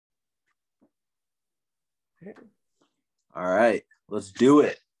All right, let's do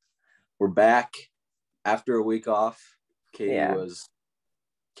it. We're back after a week off. Katie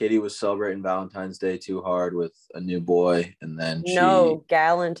was celebrating Valentine's Day too hard with a new boy, and then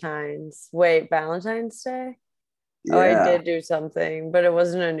Galentine's. Wait, Valentine's Day? Oh, I yeah, did do something, but it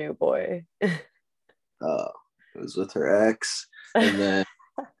wasn't a new boy. it was with her ex, and then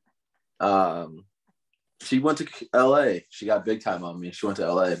she went to LA. She got big time on me. She went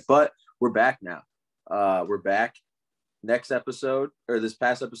to LA, but we're back now. We're back. Next episode, or this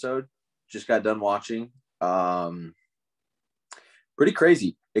past episode, just got done watching. Pretty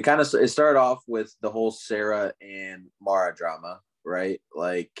crazy. It started off with the whole Sarah and Mara drama, right?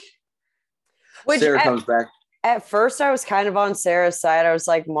 Like, Sarah comes back. At first, I was kind of on Sarah's side. I was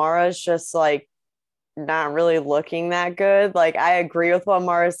like, Mara's just like not really looking that good. Like, I agree with what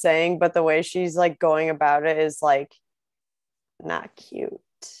Mara's saying, but the way she's like going about it is like not cute.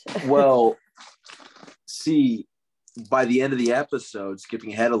 Well, see, by the end of the episode,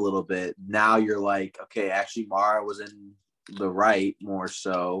 skipping ahead a little bit, now you're like, okay, actually Mara was in the right more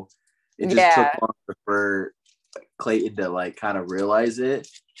so. It just took longer for Clayton to like kind of realize it.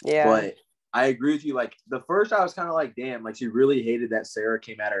 Yeah. But I agree with you. Like, the first I was kind of like, damn, like she really hated that Sarah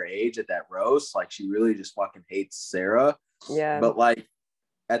came at her age at that roast. Like, she really just fucking hates Sarah. Yeah. But like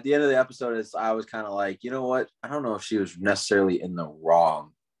at the end of the episode, I was kind of like, you know what? I don't know if she was necessarily in the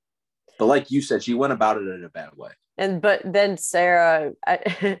wrong. But like you said, she went about it in a bad way. But then Sarah,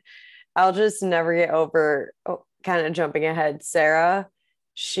 I'll just never get over, kind of jumping ahead, Sarah,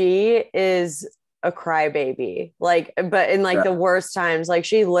 she is a crybaby, like, but in like the worst times. Like,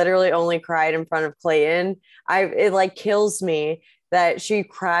 she literally only cried in front of Clayton. It like kills me that she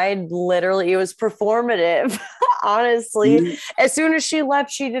cried literally. It was performative. Honestly, as soon as she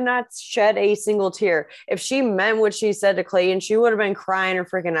left, she did not shed a single tear. If she meant what she said to Clayton, she would have been crying her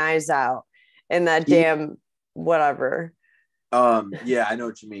freaking eyes out in that damn whatever. Yeah, I know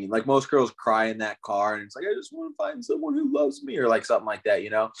what you mean. Like, most girls cry in that car and it's like, I just want to find someone who loves me, or like something like that,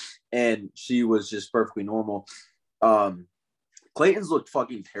 you know? And she was just perfectly normal. Clayton's looked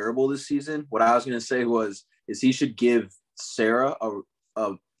fucking terrible this season. What I was going to say is he should give Sarah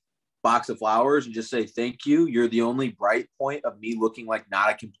a box of flowers and just say, thank you. You're the only bright point of me looking like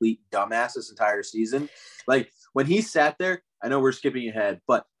not a complete dumbass this entire season. Like, when he sat there, I know we're skipping ahead,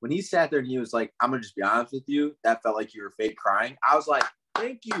 but when he sat there and he was like, I'm going to just be honest with you, that felt like you were fake crying. I was like,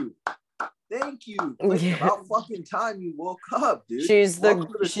 thank you. Thank you. Like, about fucking time you woke up, dude. She's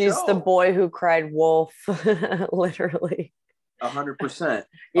the boy who cried wolf, literally. 100%.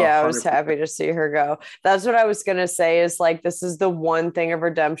 Yeah, I was happy to see her go. That's what I was going to say, is like, this is the one thing of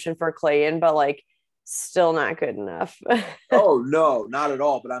redemption for Clayton, but like, still not good enough. Oh no, not at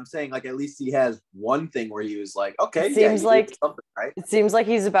all. But I'm saying, like, at least he has one thing where he was like, okay, it seems like something, right? It seems like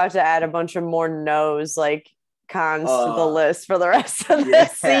he's about to add a bunch of more no's, like cons to the list for the rest of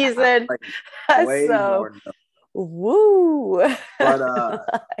this season. Like, way more no's. Woo.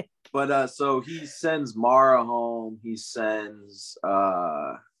 But so he sends Mara home. He sends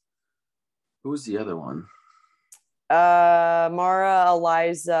who was the other one? Mara,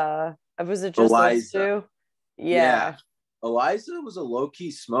 Eliza. Was it just those two? Yeah. Eliza was a low-key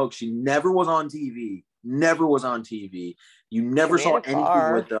smoke. She never was on TV. You never saw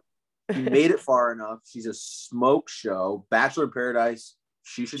anything with them. She made it far enough. She's a smoke show. Bachelor in Paradise.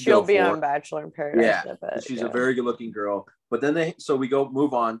 She'll be on Bachelor in Paradise. Yeah, she's a very good-looking girl. But then we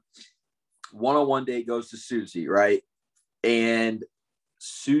move on. One-on-one date goes to Susie, right? And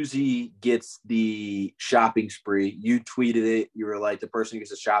Susie gets the shopping spree. You tweeted it. You were like, the person who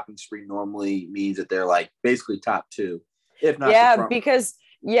gets a shopping spree normally means that they're like basically top two, if not. Yeah, because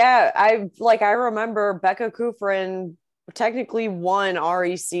I remember Becca Kufrin technically won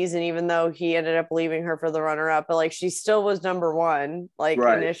Ari's season, even though he ended up leaving her for the runner-up. But like, she still was number one, like,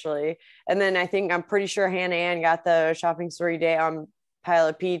 initially. And then I'm pretty sure Hannah Ann got the shopping spree day on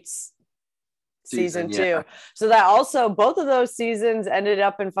Pilot Pete's season 2. So that also, both of those seasons ended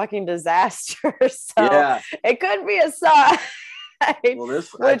up in fucking disaster. So it could be a sign. Which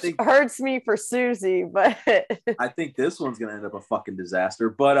hurts me for Susie, but I think this one's gonna end up a fucking disaster.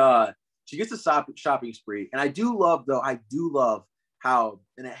 But she gets a shopping spree, and I do love how,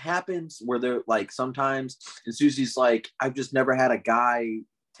 and it happens where they're like, sometimes, and Susie's like, I've just never had a guy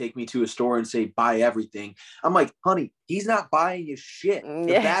take me to a store and say, buy everything. I'm like, honey, he's not buying you shit.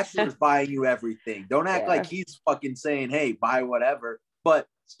 The Bachelor's buying you everything. Don't act like he's fucking saying, hey, buy whatever. But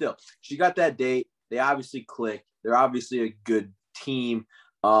still, she got that date. They obviously click. They're obviously a good team.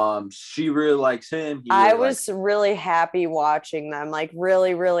 She really likes him. He I really was likes really happy watching them, like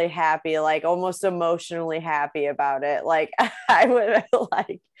really, really happy, like almost emotionally happy about it. Like I would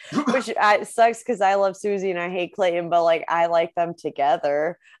like, which sucks because I love Susie and I hate Clayton, but like I like them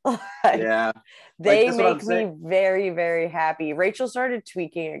together. Like, yeah. Like they that's what I'm make saying. me very, very happy. Rachel started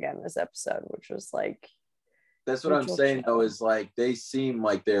tweaking again this episode, which was like, That's what I'm Rachel, saying though, chill. is like they seem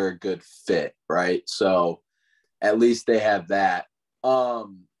like they're a good fit, right? So at least they have that.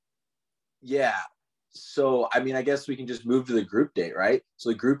 Yeah. So I mean, I guess we can just move to the group date, right? So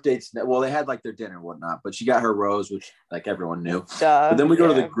the group dates, well, they had like their dinner and whatnot, but she got her rose, which like everyone knew. But Duh, then we go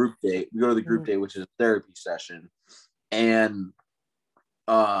to the yeah. group date. We go to the group Mhm. date, which is a therapy session, and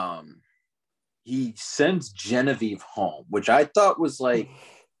um, he sends Genevieve home, which I thought was like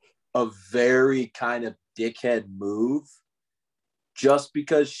a very kind of dickhead move, just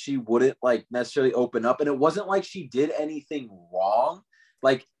because she wouldn't like necessarily open up, and it wasn't like she did anything wrong.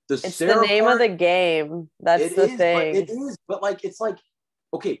 Like the It's the Sarah name of part, the game. That's it the is, but it thing. is, but like it's like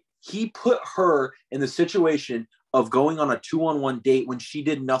okay, he put her in the situation of going on a 2-on-1 date when she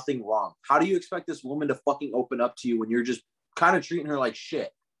did nothing wrong. How do you expect this woman to fucking open up to you when you're just kind of treating her like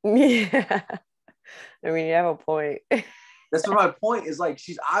shit? Yeah. I mean, you have a point. That's what my point is. Like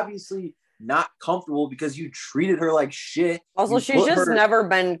she's obviously not comfortable because you treated her like shit. Also, You she's put just her. never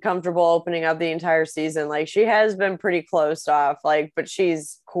been comfortable opening up the entire season. Like she has been pretty closed off, like, but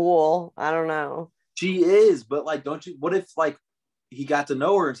she's cool. I don't know. She is, but like, don't you? What if like he got to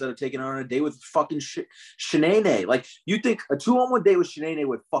know her instead of taking her on a date with fucking Shanae? Like, you think a 2-on-1 date with Shanae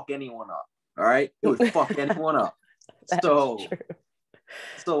would fuck anyone up? All right, it would fuck anyone up. That's So, true.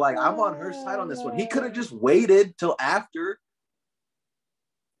 so like, I'm on her side on this one. He could have just waited till after.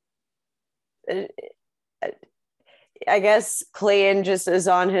 I guess Clayton just is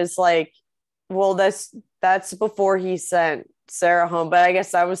on his like, well, that's before he sent Sarah home, but I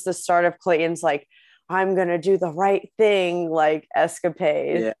guess that was the start of Clayton's like, I'm gonna do the right thing, like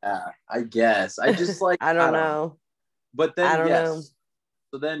escapade. Yeah, I guess. I just like I I don't don't know. know. But I then don't know. yes.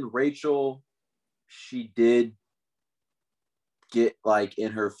 So then Rachel, she did get like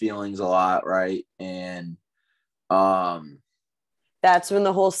in her feelings a lot, right? And um That's when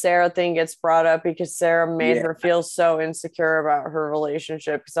the whole Sarah thing gets brought up because Sarah made yeah, her feel so insecure about her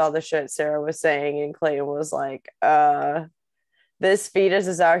relationship because all the shit Sarah was saying, and Clayton was like, this fetus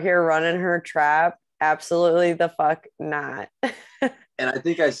is out here running her trap. Absolutely the fuck not. and I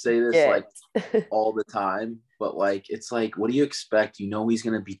think I say this Get. like all the time, but like it's like, what do you expect? You know he's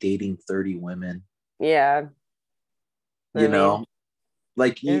gonna be dating 30 women, Yeah. I you mean, know?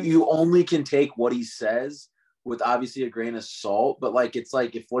 Like you yeah. you only can take what he says with obviously a grain of salt, but like it's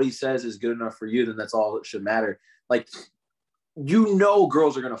like if what he says is good enough for you, then that's all that should matter. Like you know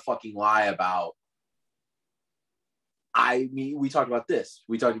girls are gonna fucking lie about I mean we talked about this,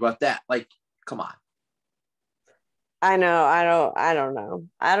 we talked about that. Like, come on. I know. I don't know.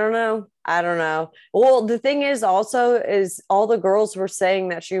 I don't know. I don't know. Well, the thing is also is all the girls were saying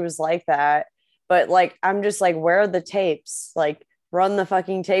that she was like that, but like I'm just like, where are the tapes? Like run the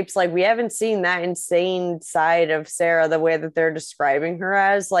fucking tapes. Like we haven't seen that insane side of Sarah the way that they're describing her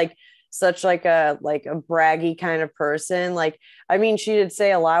as like such like a braggy kind of person. Like I mean, she did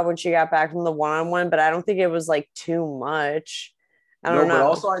say a lot when she got back from the one-on-one, but I don't think it was like too much. I No, don't but know.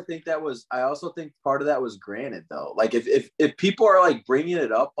 also I also think part of that was granted though. Like if people are like bringing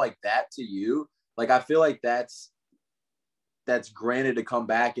it up like that to you, like I feel like that's granted to come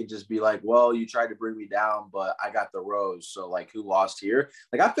back and just be like, well, you tried to bring me down, but I got the rose. So like who lost here?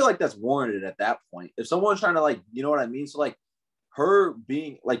 Like I feel like that's warranted at that point. If someone's trying to like, you know what I mean? So like her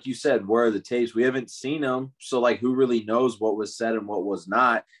being like you said, where are the tapes? We haven't seen them. So like who really knows what was said and what was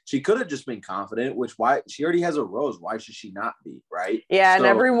not? She could have just been confident, which why she already has a rose. Why should she not be? Right. Yeah, and So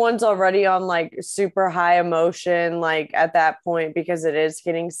everyone's already on like super high emotion, like at that point, because it is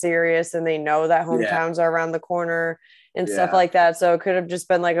getting serious and they know that yeah, hometowns are around the corner and stuff yeah, like that. So it could have just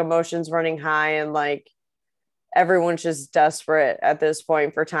been like emotions running high and like everyone's just desperate at this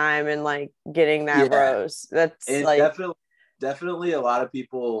point for time and like getting that yeah. rose. That's And like definitely a lot of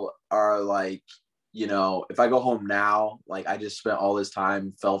people are like, if I go home now, like I just spent all this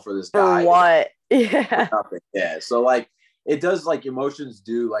time, fell for this for guy what? for Yeah. nothing. Yeah. So like it does like emotions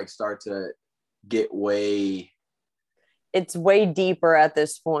do like start to get way It's way deeper at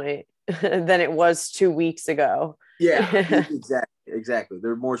this point than it was 2 weeks ago. yeah, exactly.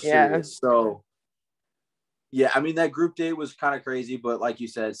 They're more Yeah. serious. So yeah, I mean that group date was kind of crazy, but like you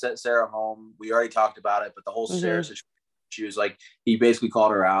said, sent Sarah home. We already talked about it, but the whole Sarah Hmm. situation, she was like, he basically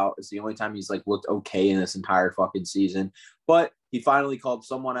called her out. It's the only time he's like looked okay in this entire fucking season. But he finally called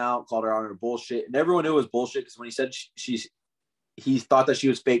someone out, called her on her bullshit, and everyone knew it was bullshit because when he said he thought that she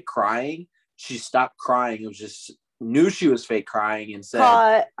was fake crying. She stopped crying. It was just knew she was fake crying and said,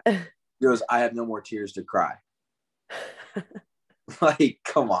 Caught. he goes, I have no more tears to cry. Like,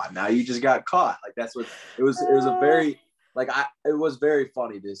 come on now, you just got caught. Like, that's what it was. It was a very it was very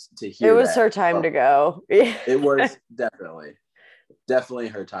funny to hear. It was that. her time to go. It was definitely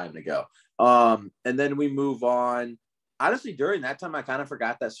her time to go. And then we move on. Honestly, during that time, I kind of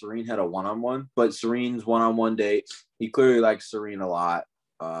forgot that Serene had a one-on-one, but Serene's one-on-one date, he clearly likes Serene a lot.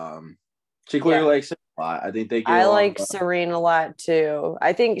 She clearly likes him a lot. I think they get I along like well. Serene a lot too.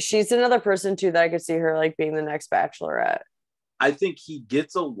 I think she's another person too that I could see her like being the next Bachelorette. I think he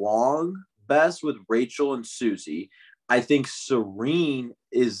gets along best with Rachel and Susie. I think Serene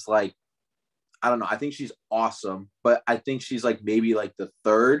is like, I don't know. I think she's awesome, but I think she's like maybe like the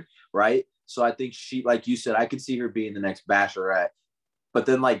third, right? So I think she, like you said, I could see her being the next Bachelorette. But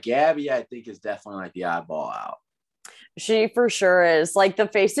then like Gabby, I think is definitely like the oddball out. She for sure is. Like the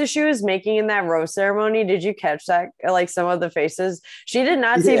faces she was making in that rose ceremony. Did you catch that? Like some of the faces. She did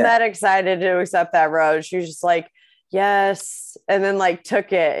not seem that excited to accept that rose. She was just like, yes. And then like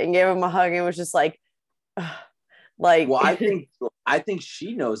took it and gave him a hug and was just like, like. Well, I think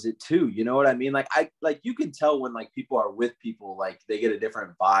she knows it too. You know what I mean? Like you can tell when like people are with people, like they get a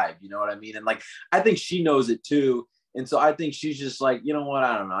different vibe. You know what I mean? And like I think she knows it too. And so I think she's just like, you know what?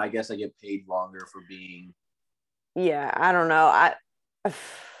 I don't know. I guess I get paid longer for being. Yeah, I don't know. I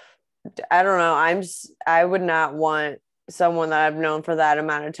don't know. I would not want someone that I've known for that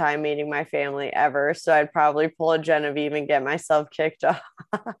amount of time meeting my family ever. So I'd probably pull a Genevieve and get myself kicked off.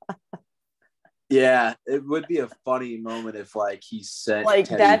 Yeah, it would be a funny moment if like he sent like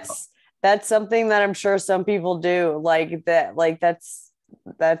Teddy that's something that I'm sure some people do. Like that, like that's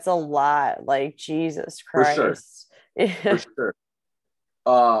a lot. Like Jesus Christ. For sure.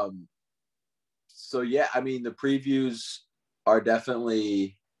 So yeah, I mean the previews are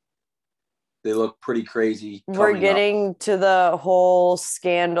definitely, they look pretty crazy. We're getting to the whole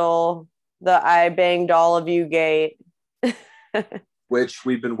scandal, the I banged all of you gate. Which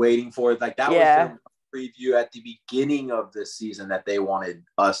we've been waiting for. Like that was their preview at the beginning of this season that they wanted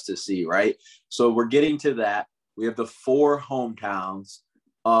us to see, right? So we're getting to that. We have the 4 hometowns.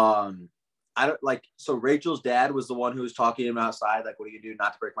 So Rachel's dad was the one who was talking to him outside, like, what are you gonna do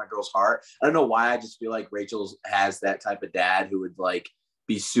not to break my girl's heart? I don't know why. I just feel like Rachel's has that type of dad who would like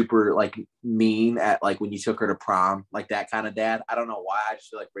be super like mean at like when you took her to prom, like that kind of dad. I don't know why. I just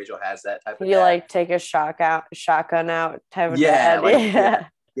feel like Rachel has that type of dad. Like take a shotgun out type of dad. Like,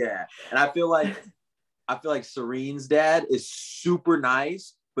 yeah. And I feel like Serene's dad is super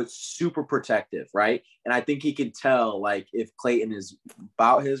nice, but super protective, right? And I think he can tell like if Clayton is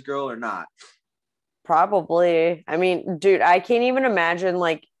about his girl or not. Probably. I mean, dude, I can't even imagine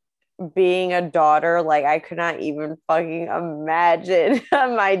like being a daughter. Like I could not even fucking imagine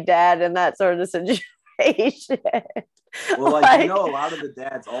my dad in that sort of situation. Well, like, you know, a lot of the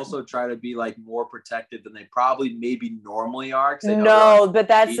dads also try to be like more protective than they probably maybe normally are. No, but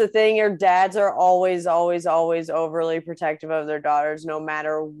that's the thing. Your dads are always overly protective of their daughters, no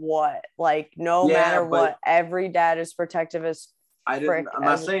matter what. Like, no matter what. Every dad is protective as I'm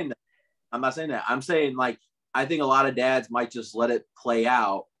not saying that. I'm saying like I think a lot of dads might just let it play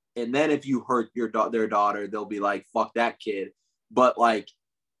out, and then if you hurt their daughter, they'll be like, "Fuck that kid." But like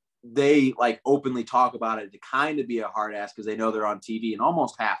they like openly talk about it to kind of be a hard ass because they know they're on TV and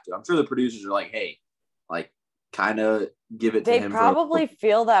almost have to. I'm sure the producers are like, "Hey, like kind of give it to him." They probably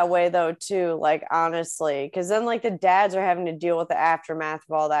feel that way though too, like honestly, because then like the dads are having to deal with the aftermath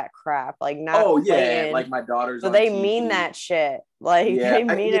of all that crap. Like not playing. Like my daughter's. So they TV. Mean that shit. Like they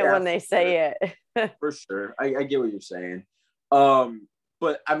mean it when they say it. For sure, I get what you're saying.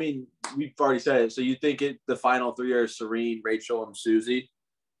 But I mean, we've already said it. So you think the final 3 are Serene, Rachel, and Susie?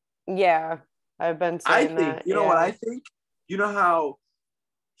 Yeah, I've been saying that. You know what I think? You know how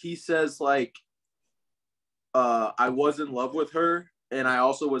he says like, I was in love with her and I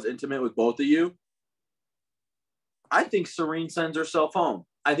also was intimate with both of you. I think Serene sends herself home.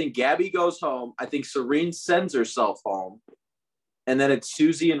 I think Gabby goes home. I think Serene sends herself home. And then it's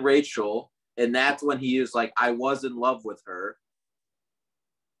Susie and Rachel. And that's when he is like, I was in love with her.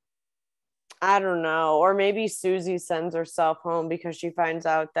 I don't know. Or maybe Susie sends herself home because she finds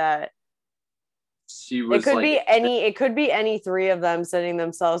out that she was. It could be any 3 of them sending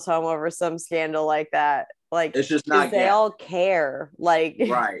themselves home over some scandal like that. Like it's just not. They all care. Like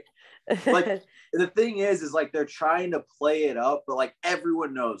right. Like the thing is like they're trying to play it up, but like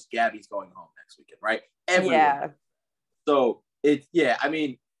everyone knows Gabby's going home next weekend, right? Everyone. Yeah. So I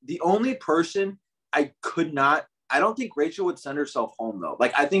mean, the only person I don't think Rachel would send herself home though.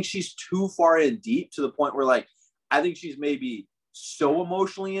 Like I think she's too far in deep to the point where like I think she's maybe so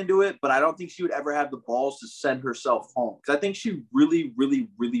emotionally into it, but I don't think she would ever have the balls to send herself home. Because I think she really, really,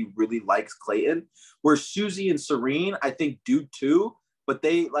 really, really likes Clayton. Where Susie and Serene, I think, do too, but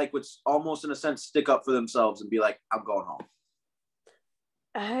they like would almost in a sense stick up for themselves and be like, I'm going home.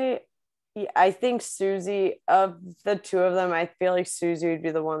 I think Susie, of the two of them, I feel like Susie would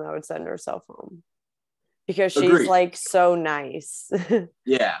be the one that would send herself home because she's Agreed. like so nice.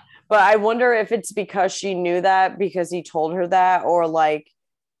 Yeah. But I wonder if it's because she knew that because he told her that, or like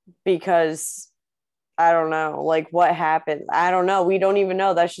because I don't know, like what happened. I don't know. We don't even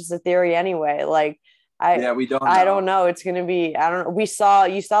know. That's just a theory anyway. Like We don't know. I don't know. It's gonna be, I don't know.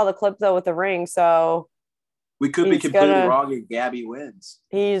 You saw the clip though with the ring, so we could be completely wrong and Gabby wins.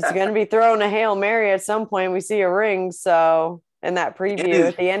 He's gonna be throwing a Hail Mary at some point. We see a ring, so in that preview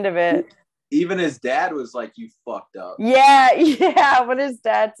at the end of it. Even his dad was like, you fucked up. Yeah. When his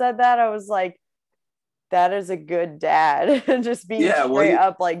dad said that, I was like, that is a good dad. Just being straight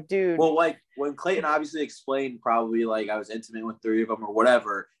up like, dude. Well, like when Clayton obviously explained probably like I was intimate with 3 of them or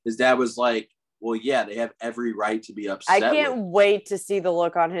whatever, his dad was like, well, yeah, they have every right to be upset. I can't wait to see the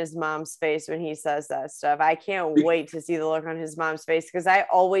look on his mom's face when he says that stuff. I can't wait to see the look on his mom's face because I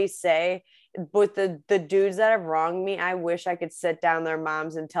always say with the dudes that have wronged me, I wish I could sit down their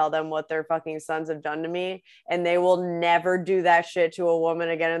moms and tell them what their fucking sons have done to me, and they will never do that shit to a woman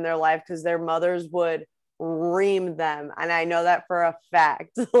again in their life because their mothers would ream them, and I know that for a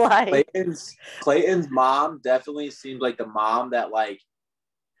fact. Like Clayton's mom definitely seemed like the mom that like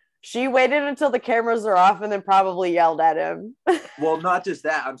she waited until the cameras are off and then probably yelled at him. Well, not just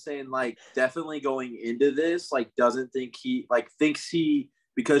that. I'm saying like definitely going into this, like doesn't think he like thinks he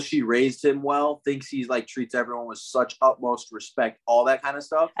because she raised him well, thinks he's like treats everyone with such utmost respect, all that kind of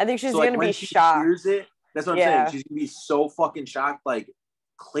stuff. I think she's gonna be shocked. Hears it, that's what I'm saying. She's gonna be so fucking shocked. Like,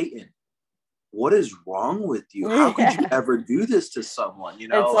 Clayton, what is wrong with you? How could you ever do this to someone? You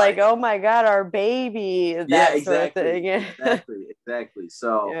know, it's like oh my god, our baby. That exactly. Sort of thing. Exactly.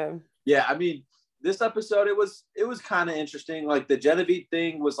 So yeah, I mean, this episode it was kind of interesting. Like the Genevieve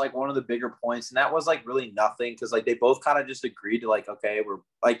thing was like one of the bigger points, and that was like really nothing because like they both kind of just agreed to like, okay, we're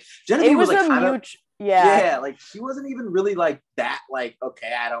like Genevieve was like kind of like she wasn't even really like that like,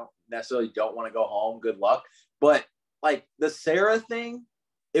 okay, I don't necessarily don't want to go home, good luck. But like the Sarah thing,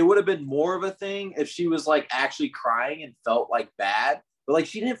 it would have been more of a thing if she was like actually crying and felt like bad, but like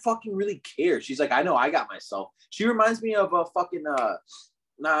she didn't fucking really care. She's like, I know I got myself. She reminds me of a fucking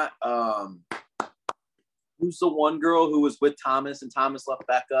not who's the one girl who was with Thomas and Thomas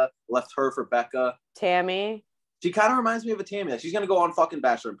left her for Becca? Tammy. She kind of reminds me of a Tammy. She's gonna go on fucking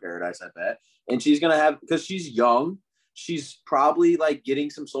Bachelor in Paradise, I bet. And she's gonna have, because she's young, she's probably like getting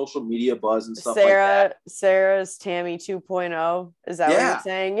some social media buzz and stuff like that. Sarah's Tammy 2.0. Is that what you're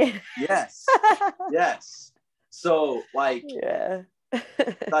saying? Yes. Yes. So like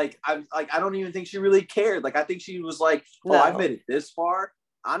like I don't even think she really cared. Like I think she was like, oh, I've made it this far.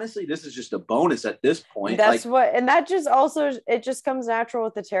 Honestly, this is just a bonus at this point. That's like, and that just also, it just comes natural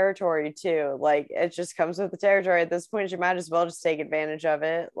with the territory too. Like it just comes with the territory at this point. You might as well just take advantage of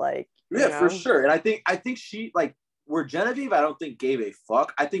it. Like, for sure. And I think she like where Genevieve, I don't think gave a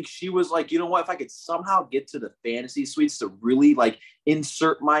fuck. I think she was like, you know what, if I could somehow get to the fantasy suites to really like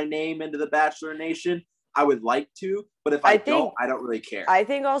insert my name into the Bachelor Nation, I would like to, but if I don't really care. I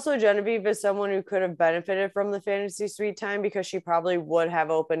think also Genevieve is someone who could have benefited from the fantasy suite time because she probably would have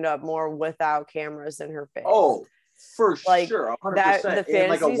opened up more without cameras in her face. Oh, for sure, 100%. That the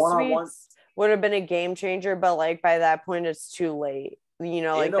fantasy suites would have been a game changer, but like by that point, it's too late. You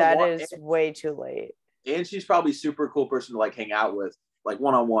know, like that is way too late. And she's probably super cool person to like hang out with, like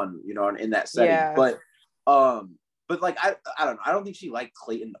one-on-one, you know, in that setting. Yeah. But like I don't know. I don't think she liked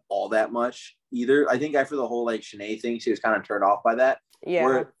Clayton all that much either. I think after the whole like Shanae thing, she was kind of turned off by that. Yeah.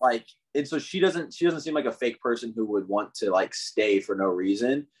 Where like, and so she doesn't seem like a fake person who would want to like stay for no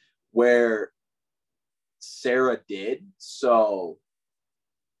reason, where Sarah did. So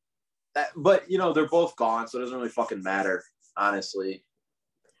that, but you know, they're both gone, so it doesn't really fucking matter, honestly.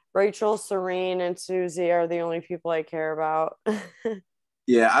 Rachel, Serene, and Susie are the only people I care about.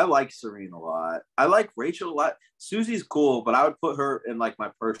 Yeah, I like Serene a lot. I like Rachel a lot. Susie's cool, but I would put her in like my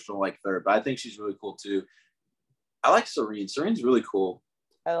personal like third. But I think she's really cool too. I like Serene. Serene's really cool.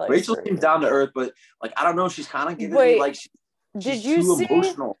 I like Rachel Serene. seems down to earth, but like I don't know, she's kind of getting me like she's too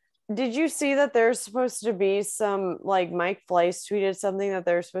emotional. Did you see that there's supposed to be some like Mike Fleiss tweeted something that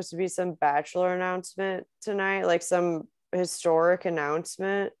there's supposed to be some Bachelor announcement tonight, like some historic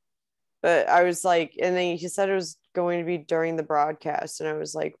announcement? But I was like, and then he said it was going to be during the broadcast, and I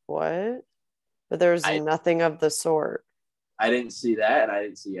was like, what? But there was nothing of the sort. I didn't see that, and I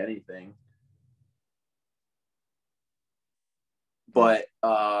didn't see anything. But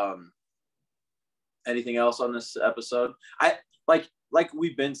anything else on this episode? I like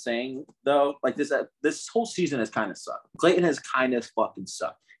we've been saying though, like this whole season has kind of sucked. Clayton has kind of fucking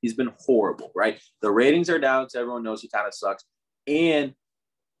sucked. He's been horrible, right? The ratings are down, so everyone knows he kind of sucks, and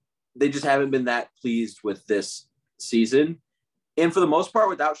they just haven't been that pleased with this season. And for the most part,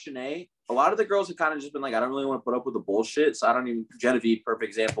 without Shanae, a lot of the girls have kind of just been like, I don't really want to put up with the bullshit. So I don't even. Genevieve, perfect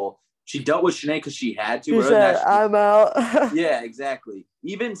example. She dealt with Shanae because she had to. She said, I'm out. Yeah, exactly.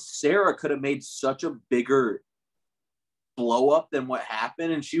 Even Sarah could have made such a bigger blow up than what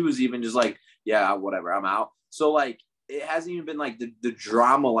happened. And she was even just like, yeah, whatever, I'm out. So like, it hasn't even been like the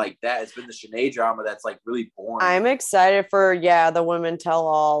drama like that. It's been the Shanae drama that's like really boring. I'm excited for, the women tell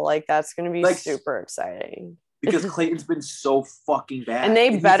all. Like, that's going to be like, super exciting. Because Clayton's been so fucking bad. And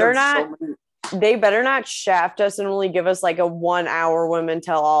they better not. They better not shaft us and only give us like a 1 hour women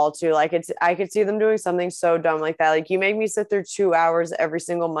tell all too. Like I could see them doing something so dumb like that. Like you make me sit through 2 hours every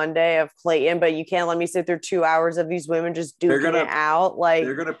single Monday of Clayton, but you can't let me sit through 2 hours of these women just duking it out. Like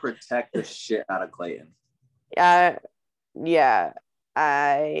they're gonna protect the shit out of Clayton. Yeah.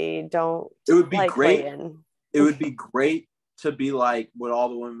 I don't. It would be like great. Clayton. It would be great to be like, with all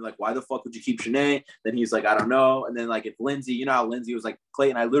the women, like, why the fuck would you keep Shanae? Then he's like, I don't know. And then like, if Lindsay, you know how Lindsay was like,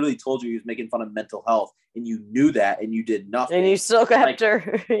 Clayton, I literally told you he was making fun of mental health, and you knew that, and you did nothing. And you still kept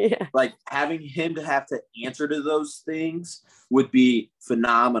her. Yeah. Like having him to have to answer to those things would be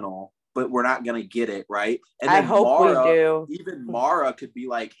phenomenal, but we're not gonna get it, right? And then I hope Mara, we do. Even Mara could be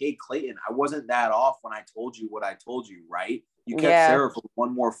like, hey, Clayton, I wasn't that off when I told you what I told you, right? You kept Sarah for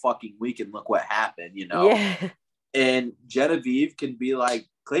one more fucking week, and look what happened, you know? Yeah. And Genevieve can be like,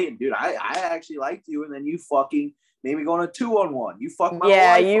 Clayton, dude, I actually liked you, and then you fucking made me go on a 2-on-1. You fucked my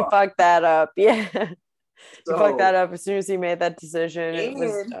life you up. Fucked that up. Yeah. So, you fucked that up as soon as he made that decision. It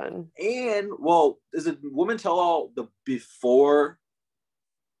was done. And well, is it women tell all the before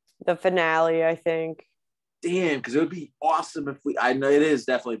the finale? I think. Damn, because it would be awesome if I know it is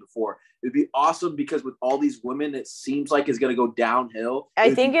definitely before. It would be awesome because with all these women, it seems like it's going to go downhill.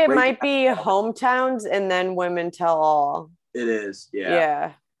 I think it might be hometowns and then women tell all. It is, yeah.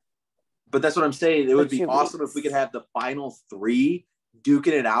 Yeah. But that's what I'm saying. It would be awesome if we could have the final 3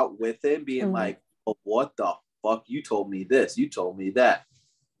 duking it out with him, being like, oh, what the fuck? You told me this. You told me that.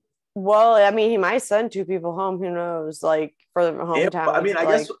 Well, I mean, he might send 2 people home. Who knows? Like for the hometown. Yeah, I mean,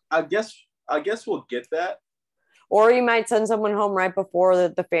 I guess we'll get that. Or he might send someone home right before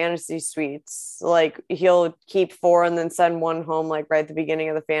the fantasy suites. Like he'll keep 4 and then send 1 home, like right at the beginning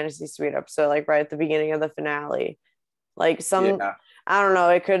of the fantasy suite episode, like right at the beginning of the finale. Like I don't know.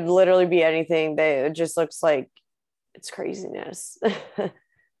 It could literally be anything. It just looks like it's craziness. I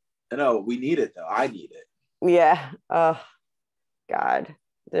know. We need it though. I need it. Yeah. Oh, God.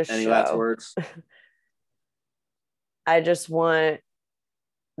 Any last words? I just want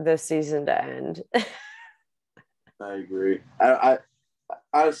this season to end. I agree. I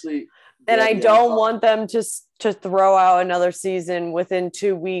honestly, and I don't want them to throw out another season within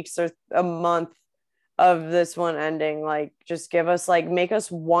 2 weeks or a month of this one ending. Like, just give us make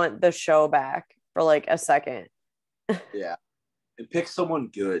us want the show back for like a second. Yeah, and pick someone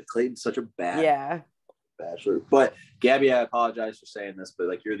good. Clayton's such a bad Bachelor. But Gabby, I apologize for saying this, but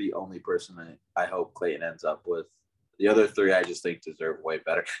like, you're the only person that I hope Clayton ends up with. The other 3, I just think deserve way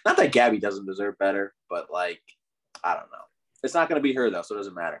better. Not that Gabby doesn't deserve better, but like, I don't know. It's not going to be her though, so it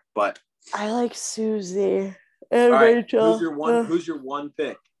doesn't matter. But I like Susie and right, Rachel. Who's your one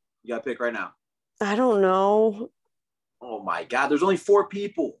pick? You got to pick right now. I don't know. Oh my God, there's only 4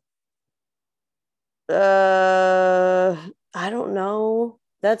 people. I don't know.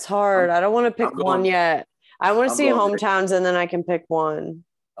 That's hard. I don't want to pick one yet. I want to see hometowns and then I can pick one.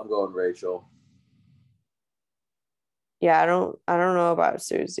 I'm going Rachel. Yeah, I don't know about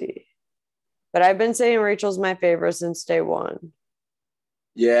Susie. But I've been saying Rachel's my favorite since day 1.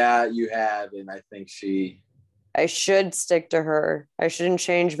 Yeah, you have, and I think I should stick to her. I shouldn't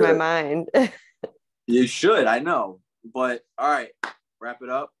change my mind. You should, I know. But all right, wrap it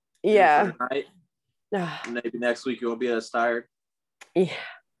up. Yeah. Maybe next week you won't be as tired. Yeah.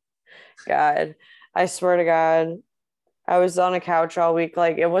 God, I swear to God, I was on a couch all week.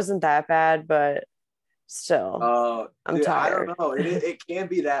 Like, it wasn't that bad, but still, I'm tired. I don't know. It can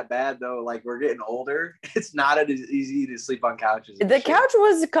be that bad though. Like, we're getting older. It's not as easy to sleep on couches. The couch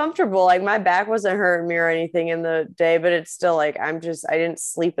was comfortable. Like, my back wasn't hurting me or anything in the day, but it's still like I didn't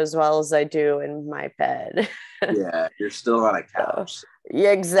sleep as well as I do in my bed. Yeah, you're still on a couch.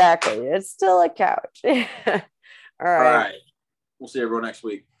 Yeah, exactly. It's still a couch. All right. We'll see everyone next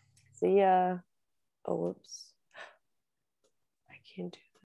week. See ya. Oh, whoops. I can't do